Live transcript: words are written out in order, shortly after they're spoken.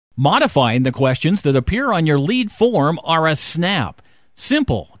Modifying the questions that appear on your lead form are a snap.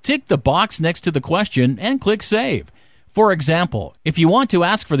 Simple. Tick the box next to the question and click Save. For example, if you want to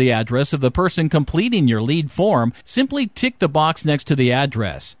ask for the address of the person completing your lead form, simply tick the box next to the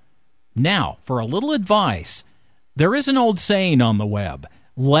address. Now, for a little advice. There is an old saying on the web,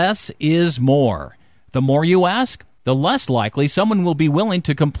 less is more. The more you ask, the less likely someone will be willing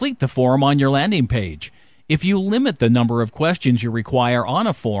to complete the form on your landing page. If you limit the number of questions you require on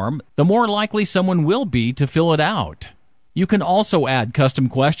a form, the more likely someone will be to fill it out. You can also add custom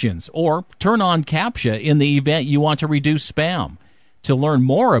questions or turn on CAPTCHA in the event you want to reduce spam. To learn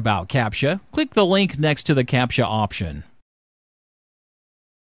more about CAPTCHA, click the link next to the CAPTCHA option.